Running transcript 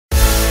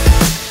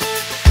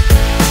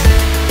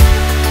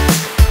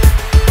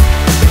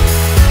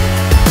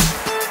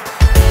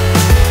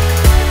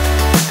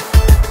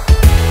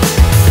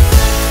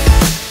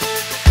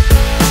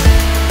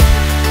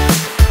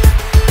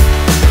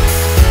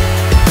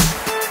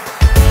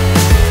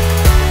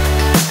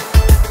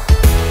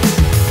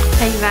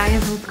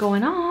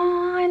going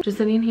on? Just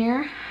sitting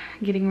here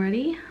getting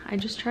ready. I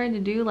just tried to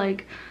do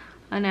like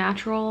a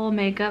natural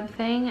makeup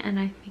thing and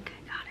I think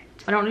I got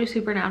it. I don't do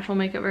super natural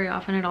makeup very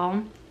often at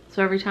all.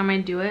 So every time I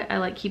do it, I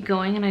like keep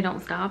going and I don't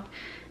stop.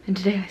 And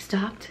today I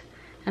stopped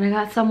and I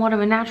got somewhat of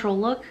a natural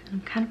look.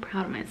 I'm kind of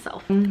proud of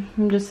myself.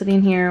 I'm just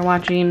sitting here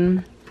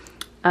watching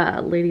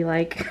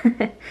Ladylike.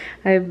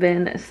 I've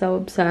been so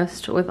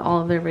obsessed with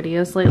all of their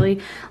videos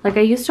lately. Like, I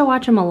used to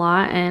watch them a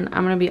lot, and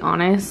I'm gonna be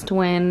honest,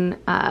 when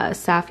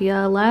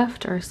Safia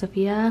left, or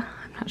Safia,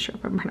 I'm not sure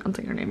if I'm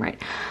pronouncing her name right,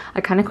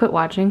 I kind of quit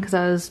watching because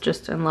I was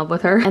just in love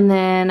with her. And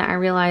then I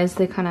realized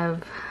they kind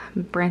of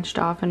branched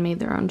off and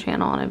made their own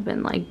channel, and I've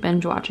been like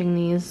binge watching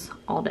these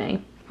all day.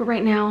 But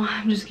right now,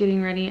 I'm just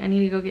getting ready. I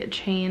need to go get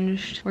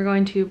changed. We're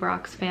going to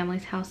Brock's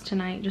family's house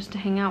tonight just to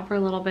hang out for a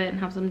little bit and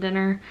have some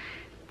dinner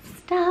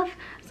stuff.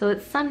 So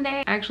it's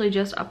Sunday. I actually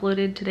just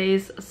uploaded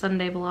today's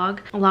Sunday vlog.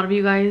 A lot of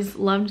you guys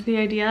loved the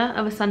idea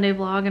of a Sunday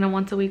vlog and a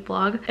once a week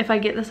vlog. If I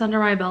get this under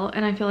my belt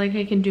and I feel like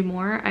I can do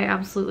more, I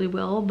absolutely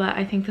will, but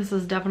I think this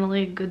is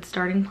definitely a good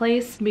starting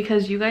place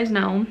because you guys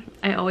know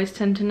I always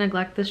tend to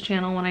neglect this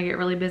channel when I get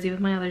really busy with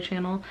my other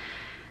channel.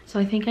 So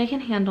I think I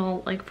can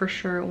handle, like, for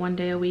sure 1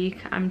 day a week.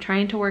 I'm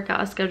trying to work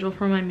out a schedule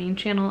for my main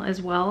channel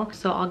as well.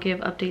 So I'll give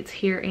updates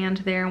here and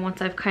there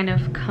once I've kind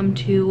of come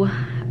to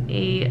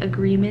a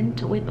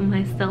agreement with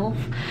myself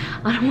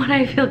on what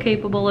I feel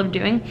capable of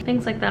doing.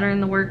 Things like that are in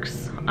the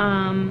works.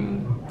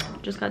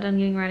 Just got done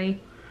getting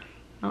ready.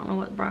 I don't know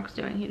what Brock's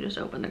doing. He just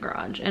opened the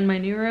garage. And my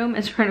new room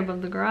is right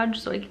above the garage,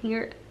 so I can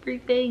hear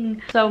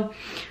everything. So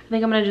I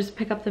think I'm gonna just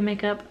pick up the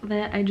makeup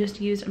that I just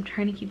used. I'm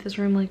trying to keep this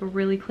room like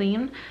really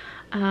clean.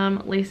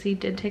 Lacey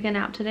did take a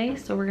nap today,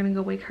 so we're gonna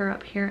go wake her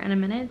up here in a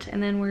minute,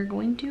 and then we're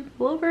going to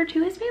go over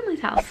to his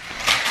family's house.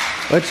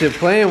 What you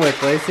playing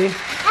with, Lacey?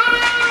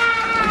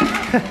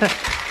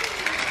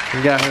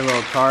 We got her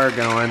little car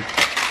going.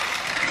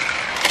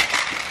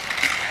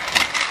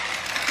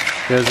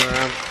 Goes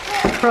around.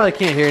 You probably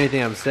can't hear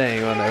anything I'm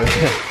saying on there.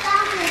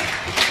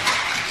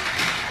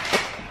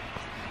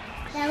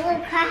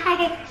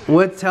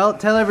 What?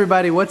 Tell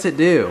everybody, what's it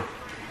do?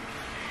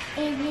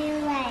 It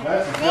do like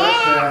That's a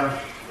touchdown.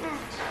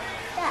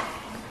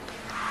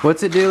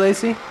 What's it do,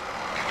 Lacey?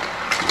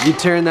 You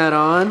turn that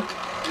on?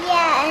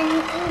 Yeah, and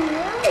you can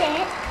move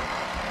it.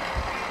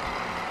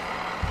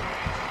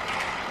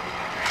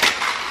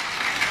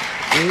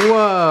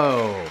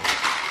 Whoa!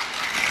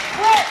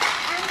 Wait,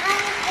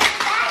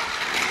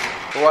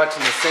 We're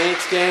watching the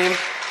Saints game.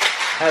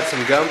 Had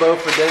some gumbo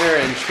for dinner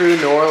in true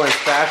New Orleans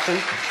fashion.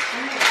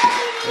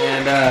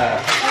 And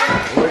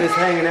we're just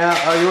hanging out.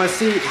 Oh, you want to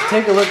see?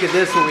 Take a look at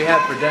this, what we had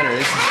for dinner.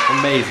 This is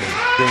amazing.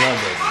 You love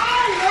this.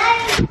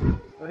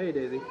 Oh, hey,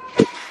 Daisy.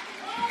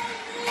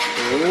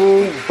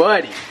 Ooh,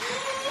 buddy.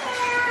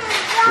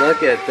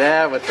 Look at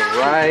that with the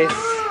rice.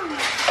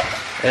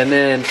 And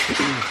then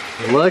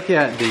look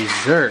at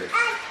dessert.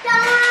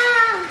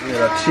 A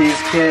little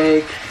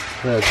cheesecake,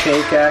 a little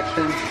cake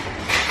action.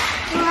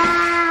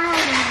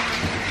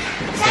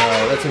 So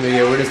that's gonna be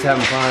good. We're just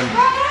having fun.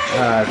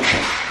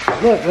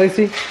 Look,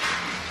 Lacey.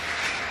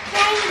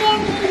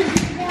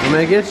 I'm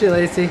gonna get you,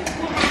 Lacey.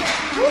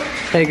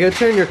 Hey, go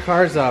turn your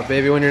cars off,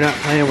 baby, when you're not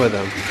playing with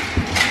them.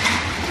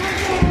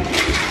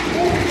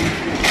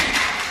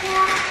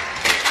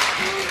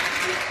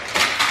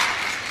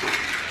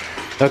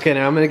 Okay,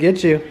 now I'm gonna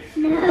get you.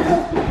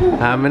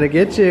 I'm gonna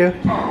get you.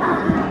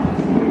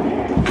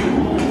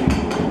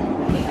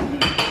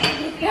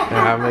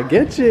 I'm gonna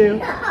get you.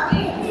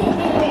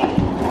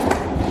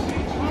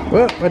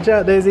 Whoa, watch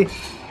out, Daisy.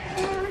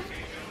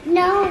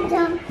 No,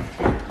 don't.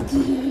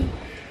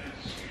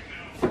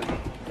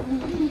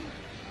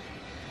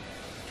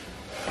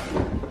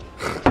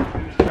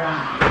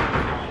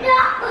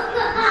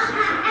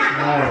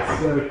 That's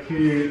so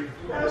cute.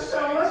 So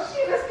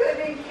she was going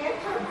to get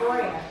her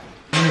brand.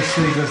 Let me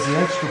see, does the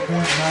extra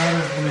point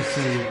matter? Let me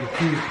see.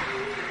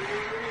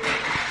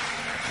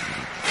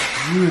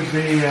 If you would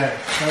be at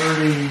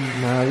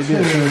 30. No, you'd be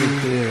at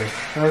 32.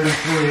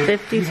 33.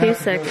 52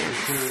 seconds.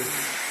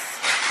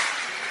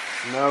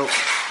 Nope.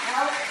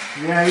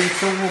 Yeah, you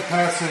still won't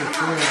pass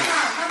interference.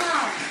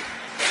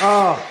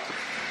 Oh.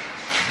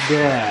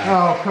 Yeah.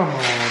 Oh, come on.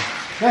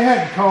 They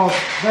hadn't called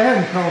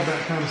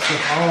that kind of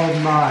stuff all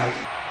night.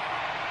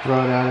 Throw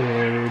it out of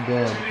here, you're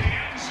dead.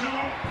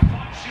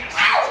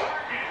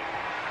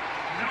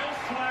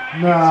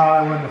 No,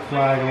 I wouldn't have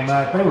flagged on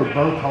that. They were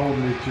both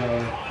holding each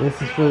other.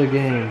 This is for the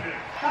game.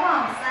 Come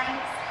on,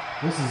 Saints.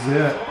 This is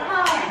it. Come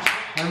on.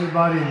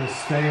 Everybody in the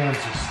stands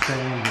are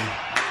standing.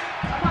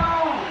 Come on.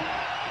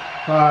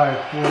 5,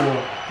 4,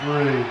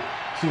 3,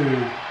 2,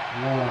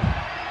 1.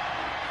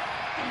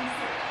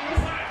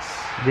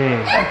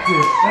 Game. That's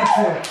it. That's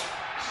it.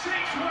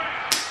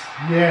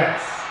 Yes.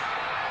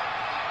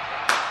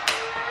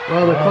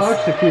 Well, the clock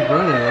should keep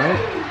running, right?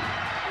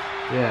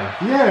 Yeah.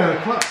 Yeah, the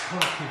clock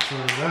keeps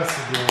running. That's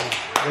the game.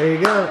 There you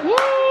go.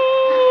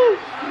 Woo!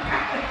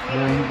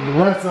 And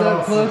one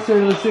step closer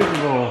to the Super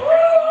Bowl.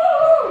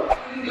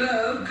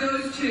 Glove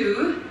goes to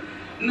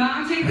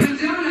Monty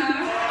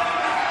Cardona.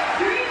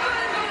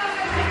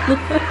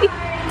 What?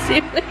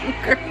 doing,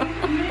 girl?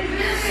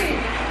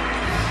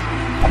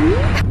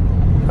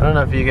 I don't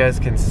know if you guys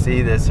can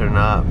see this or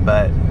not,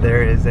 but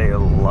there is a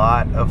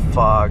lot of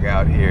fog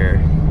out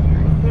here.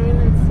 I can't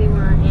even see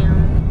where I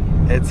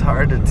am. It's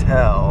hard to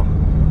tell,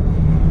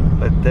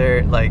 but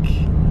they're like... I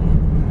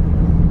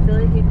feel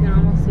like you can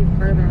almost see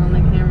further on the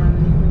camera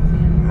than you can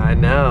see in I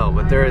know,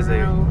 but there is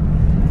a...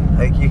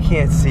 Like, you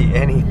can't see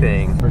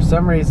anything. For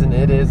some reason,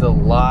 it is a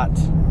lot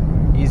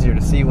easier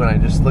to see when I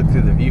just look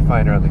through the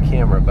viewfinder on the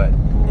camera, but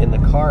in the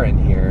car in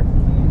here,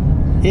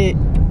 it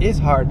is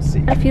hard to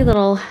see. A few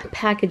little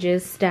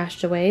packages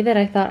stashed away that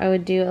I thought I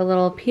would do a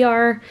little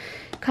PR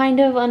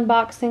kind of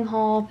unboxing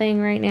haul thing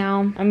right now.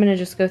 I'm gonna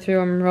just go through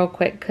them real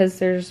quick because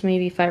there's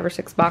maybe 5 or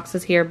 6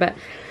 boxes here, but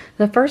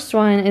the first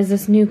one is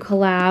this new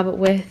collab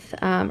with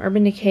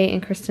Urban Decay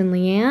and Kristen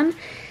Leanne.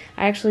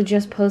 I actually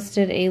just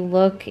posted a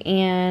look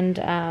and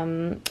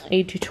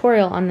a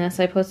tutorial on this.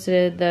 I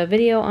posted the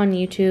video on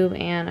YouTube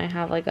and I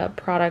have like a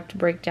product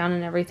breakdown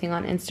and everything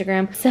on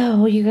Instagram.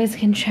 So you guys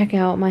can check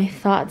out my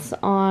thoughts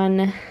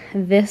on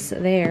this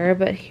there.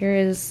 But here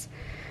is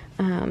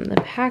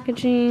the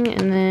packaging,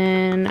 and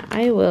then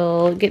I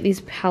will get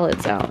these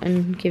palettes out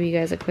and give you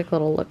guys a quick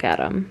little look at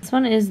them. This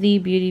one is the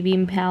Beauty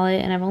Beam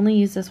palette, and I've only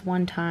used this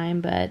one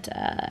time, but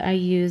I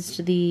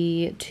used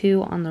the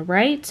 2 on the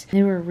right.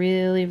 They were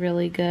really,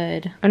 really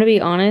good. I'm gonna be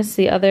honest,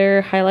 the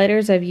other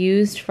highlighters I've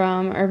used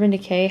from Urban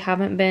Decay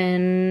haven't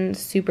been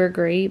super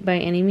great by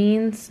any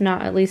means,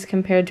 not at least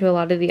compared to a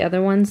lot of the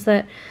other ones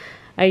that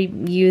I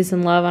use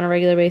and love on a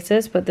regular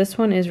basis, but this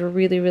one is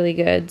really, really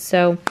good.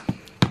 So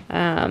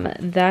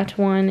that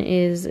one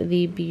is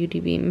the Beauty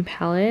Beam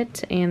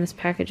palette, and this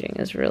packaging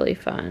is really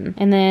fun.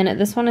 And then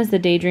this one is the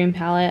Daydream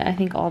palette. I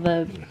think all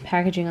the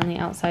packaging on the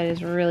outside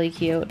is really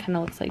cute. It kind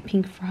of looks like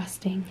pink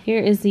frosting. Here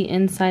is the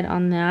inside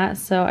on that.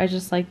 So I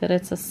just like that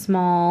it's a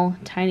small,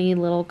 tiny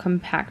little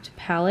compact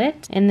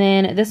palette. And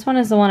then this one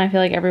is the one I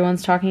feel like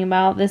everyone's talking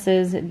about. This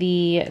is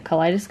the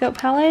Kaleidoscope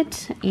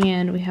palette,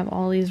 and we have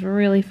all these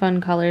really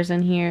fun colors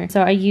in here.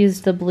 So I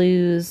used the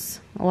blues,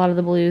 a lot of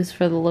the blues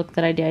for the look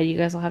that I did. You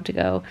guys will have to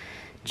go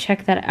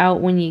check that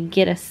out when you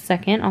get a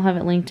second. I'll have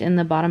it linked in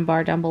the bottom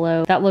bar down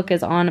below. That look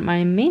is on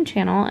my main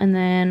channel and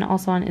then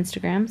also on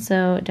Instagram,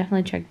 so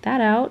definitely check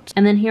that out.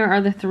 And then here are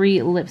the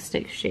 3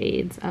 lipstick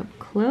shades up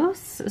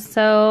close.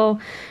 So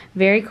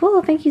very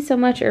cool. Thank you so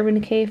much, Urban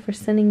Decay, for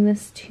sending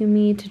this to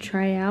me to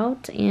try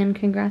out, and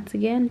congrats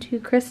again to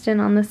Kristen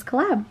on this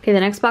collab. Okay,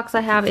 the next box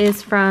I have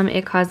is from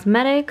It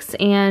Cosmetics,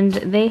 and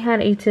they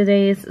had a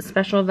today's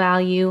special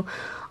value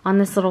on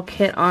this little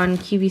kit on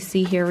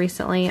QVC here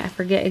recently. I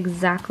forget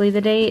exactly the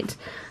date,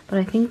 but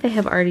I think they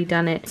have already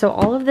done it. So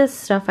all of this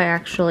stuff I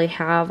actually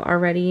have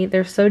already.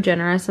 They're so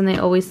generous, and they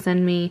always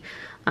send me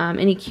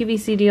any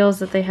QVC deals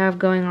that they have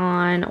going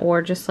on,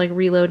 or just like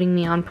reloading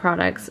me on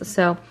products.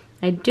 So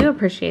I do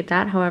appreciate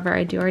that. However,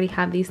 I do already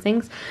have these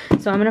things,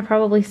 so I'm gonna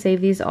probably save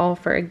these all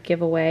for a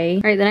giveaway.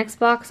 All right, the next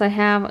box I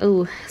have,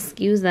 ooh,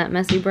 excuse that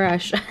messy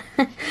brush.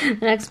 The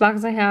next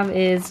box I have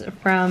is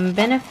from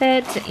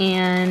Benefit,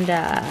 and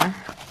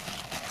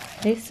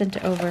they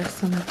sent over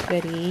some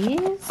goodies.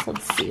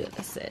 Let's see what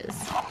this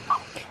is.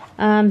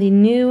 The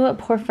new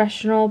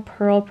Professional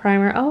Pearl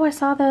Primer. Oh, I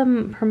saw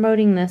them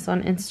promoting this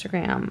on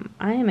Instagram.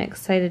 I am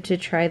excited to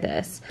try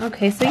this.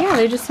 Okay, so yeah,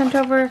 they just sent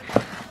over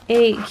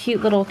a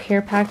cute little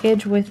care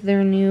package with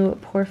their new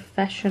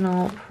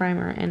Professional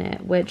Primer in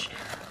it, which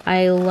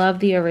I love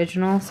the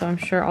original, so I'm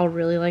sure I'll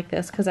really like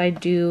this because I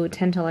do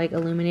tend to like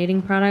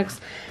illuminating products.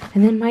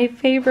 And then my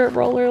favorite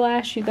roller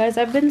lash, you guys.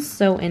 I've been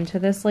so into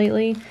this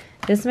lately.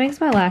 This makes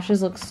my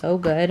lashes look so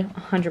good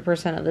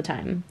 100% of the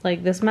time.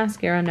 Like, this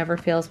mascara never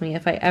fails me.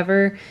 If I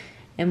ever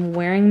am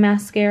wearing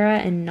mascara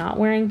and not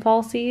wearing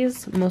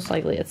falsies, most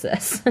likely it's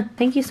this.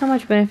 Thank you so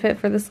much, Benefit,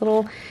 for this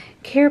little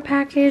care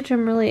package.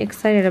 I'm really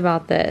excited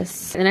about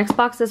this. The next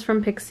box is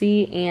from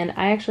Pixie, and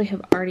I actually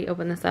have already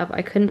opened this up.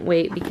 I couldn't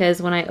wait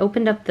because when I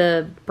opened up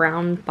the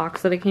brown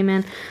box that it came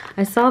in,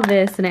 I saw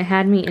this and it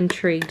had me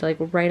intrigued, like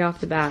right off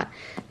the bat.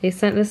 They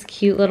sent this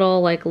cute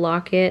little like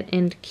locket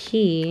and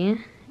key,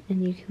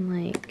 and you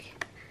can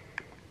like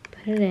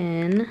put it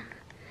in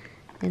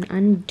and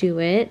undo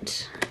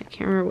it. I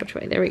can't remember which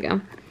way. There we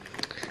go.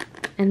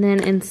 And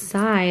then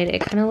inside,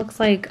 it kind of looks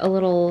like a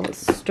little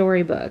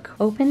storybook.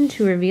 Open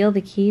to reveal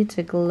the key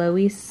to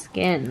glowy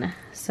skin.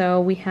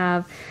 So we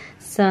have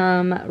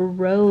some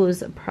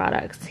Rose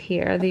products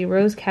here. The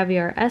Rose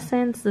Caviar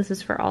Essence. This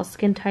is for all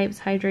skin types.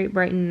 Hydrate,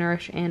 brighten,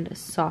 nourish, and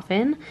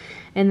soften.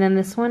 And then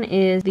this one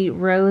is the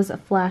Rose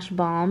Flash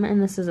Balm.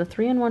 And this is a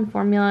 3-in-1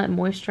 formula. It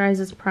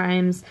moisturizes,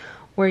 primes,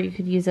 or you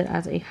could use it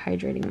as a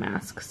hydrating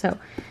mask. So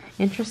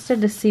interested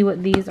to see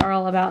what these are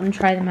all about and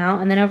try them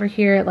out. And then over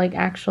here, it like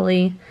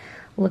actually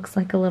looks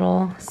like a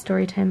little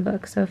story time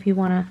book. So if you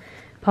want to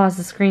pause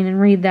the screen and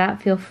read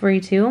that, feel free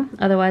to.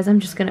 Otherwise, I'm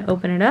just going to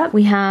open it up.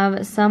 We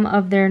have some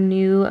of their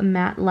new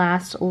Matte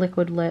Last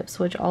liquid lips,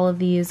 which all of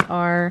these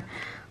are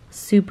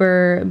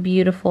super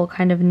beautiful,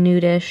 kind of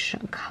nudish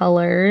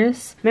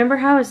colors. Remember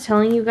how I was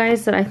telling you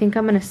guys that I think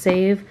I'm going to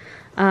save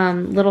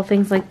little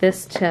things like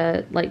this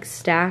to like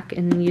stack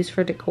and use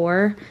for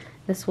decor,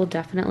 this will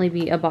definitely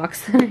be a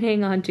box that I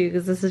hang on to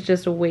because this is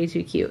just way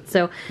too cute.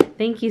 So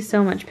thank you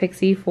so much,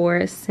 Pixie,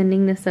 for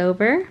sending this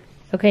over.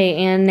 Okay,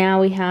 and now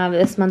we have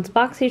this month's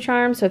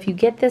BoxyCharm. So if you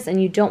get this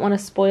and you don't want a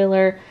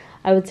spoiler,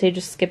 I would say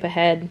just skip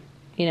ahead,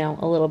 you know,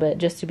 a little bit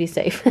just to be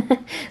safe.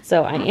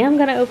 So I am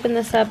gonna open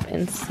this up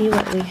and see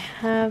what we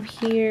have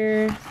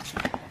here.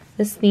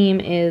 This theme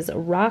is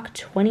Rock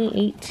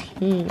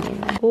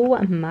 2018. Oh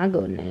my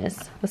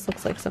goodness. This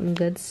looks like some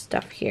good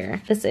stuff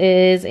here. This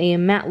is a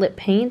matte lip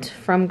paint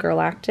from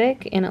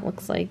Galactic, and it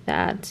looks like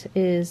that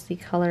is the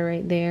color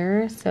right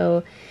there.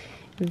 So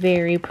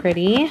very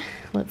pretty.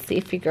 Let's see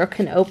if your girl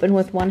can open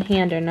with one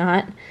hand or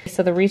not.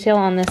 So the retail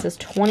on this is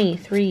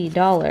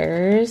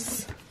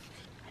 $23.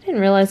 I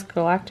didn't realize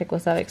Galactic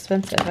was that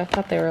expensive. I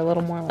thought they were a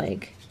little more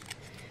like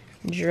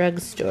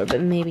drugstore,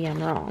 but maybe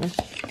I'm wrong.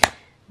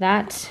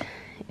 That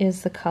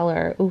is the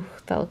color. Ooh,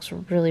 that looks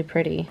really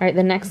pretty. All right,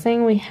 the next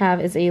thing we have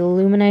is a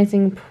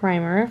luminizing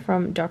primer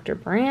from Dr.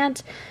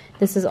 Brandt.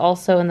 This is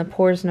also in the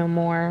Pores No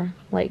More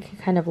like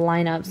kind of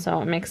lineup,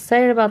 so I'm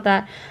excited about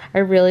that. I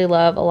really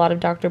love a lot of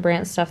Dr.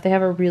 Brandt stuff. They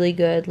have a really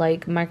good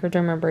like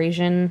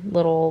microdermabrasion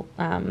little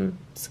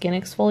skin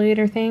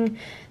exfoliator thing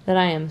that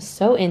I am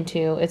so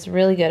into. It's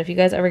really good. If you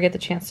guys ever get the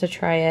chance to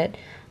try it,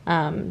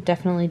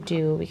 definitely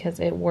do, because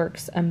it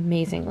works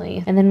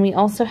amazingly. And then we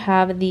also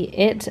have the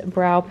IT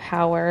Brow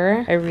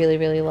Power. I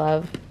really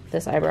love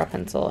this eyebrow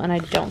pencil, and I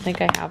don't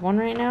think I have one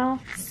right now,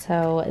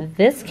 so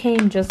this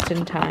came just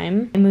in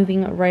time. And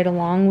moving right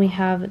along, we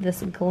have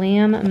this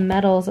Glam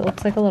Metals. It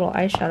looks like a little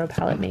eyeshadow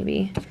palette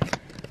maybe.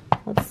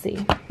 Let's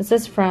see. This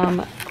is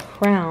from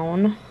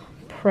Crown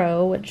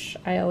Pro, which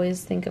I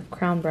always think of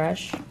Crown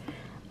Brush.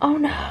 Oh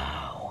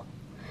no!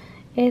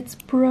 It's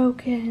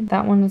broken.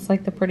 That one is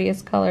like the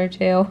prettiest color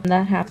too.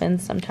 That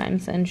happens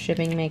sometimes in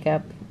shipping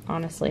makeup.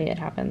 Honestly, it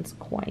happens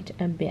quite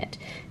a bit.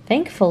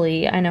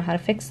 Thankfully, I know how to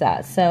fix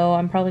that, so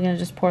I'm probably going to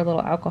just pour a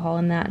little alcohol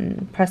in that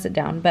and press it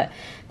down. But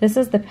this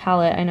is the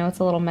palette. I know it's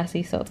a little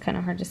messy, so it's kind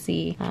of hard to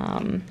see.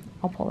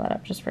 I'll pull that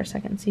up just for a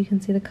second so you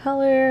can see the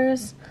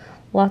colors.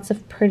 Lots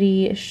of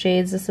pretty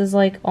shades. This is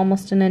like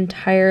almost an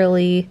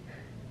entirely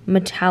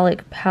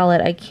metallic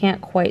palette. I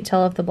can't quite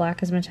tell if the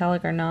black is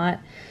metallic or not,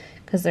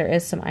 because there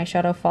is some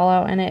eyeshadow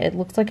fallout in it. It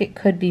looks like it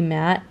could be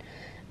matte,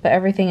 but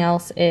everything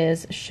else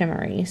is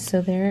shimmery.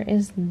 So there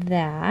is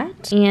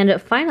that. And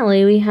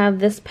finally, we have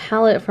this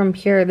palette from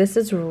Pure. This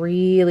is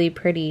really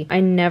pretty. I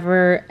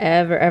never,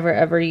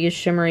 ever use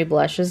shimmery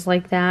blushes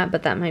like that,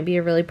 but that might be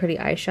a really pretty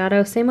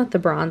eyeshadow. Same with the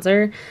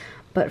bronzer,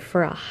 but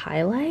for a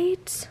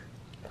highlight,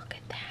 look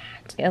at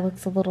that. It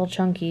looks a little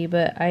chunky,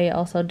 but I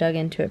also dug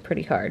into it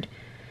pretty hard.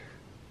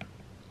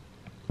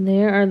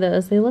 There are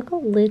those. They look a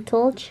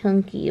little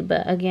chunky,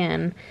 but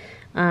again,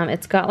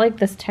 it's got like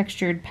this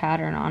textured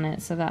pattern on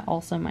it, so that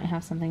also might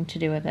have something to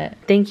do with it.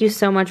 Thank you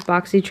so much,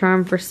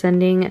 BoxyCharm, for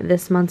sending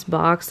this month's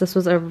box. This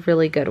was a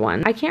really good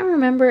one. I can't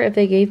remember if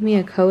they gave me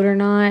a code or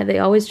not. They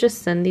always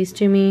just send these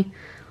to me.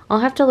 I'll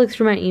have to look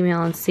through my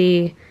email and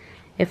see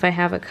if I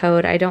have a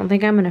code. I don't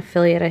think I'm an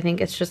affiliate. I think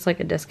it's just like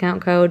a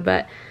discount code,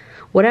 but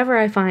whatever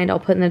I find, I'll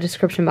put in the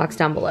description box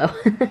down below.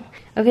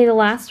 Okay, the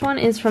last one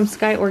is from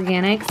Sky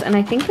Organics, and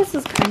I think this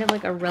is kind of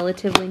like a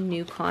relatively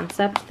new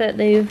concept that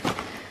they've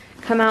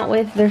come out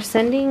with. They're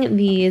sending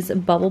these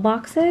bubble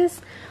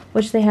boxes,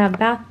 which they have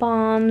bath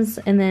bombs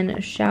and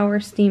then shower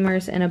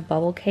steamers and a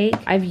bubble cake.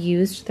 I've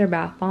used their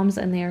bath bombs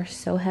and they are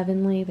so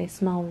heavenly. They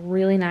smell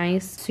really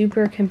nice,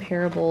 super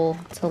comparable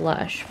to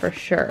Lush for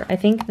sure. I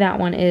think that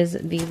one is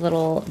the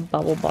little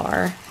bubble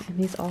bar, and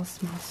these all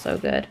smell so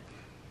good.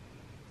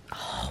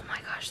 Oh my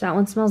gosh, that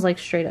one smells like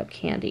straight up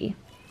candy.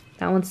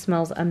 That one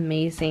smells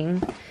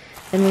amazing.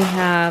 Then we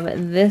have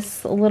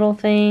this little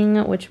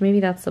thing, which maybe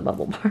that's the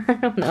bubble bar. I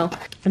don't know.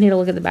 I need to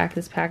look at the back of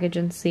this package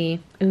and see.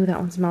 Ooh, that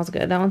one smells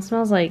good. That one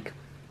smells like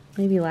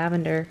maybe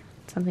lavender,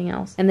 something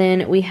else. And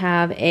then we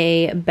have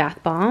a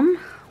bath bomb,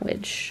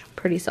 which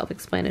pretty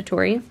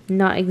self-explanatory.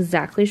 Not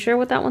exactly sure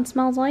what that one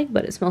smells like,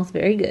 but it smells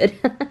very good.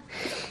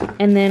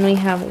 And then we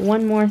have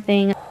one more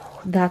thing.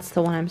 That's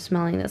the one I'm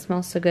smelling that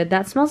smells so good.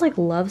 That smells like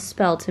Love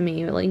Spell to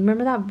me. Like,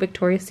 remember that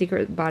Victoria's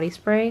Secret body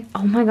spray?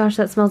 Oh my gosh,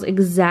 that smells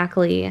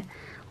exactly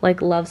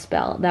like Love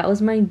Spell. That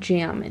was my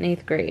jam in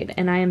 8th grade,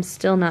 and I am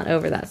still not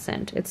over that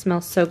scent. It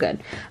smells so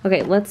good.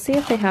 Okay, let's see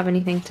if they have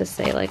anything to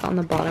say like on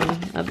the bottom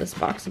of this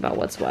box about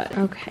what's what.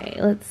 Okay,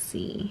 let's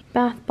see.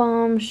 Bath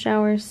bomb,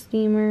 shower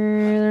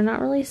steamer. They're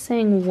not really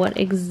saying what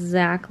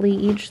exactly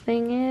each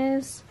thing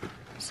is,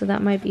 so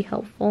that might be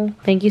helpful.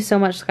 Thank you so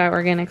much, Sky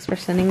Organics, for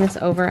sending this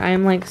over. I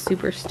am like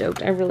super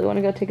stoked. I really want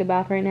to go take a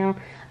bath right now.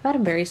 I've had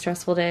a very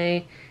stressful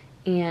day,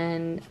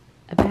 and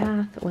a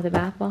bath with a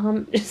bath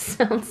bomb just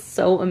sounds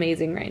so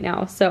amazing right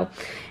now. So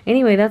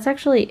anyway, that's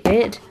actually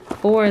it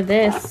for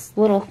this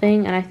little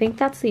thing, and I think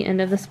that's the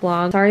end of this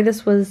vlog. Sorry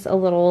this was a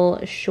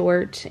little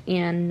short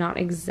and not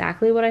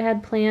exactly what I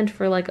had planned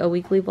for like a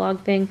weekly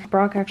vlog thing.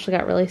 Brock actually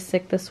got really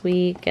sick this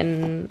week,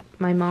 and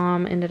my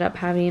mom ended up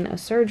having a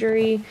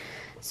surgery,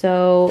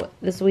 so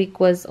this week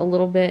was a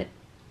little bit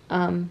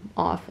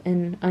off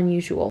and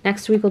unusual.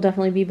 Next week will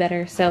definitely be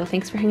better. So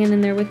thanks for hanging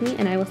in there with me,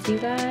 and I will see you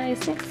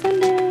guys next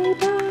Sunday.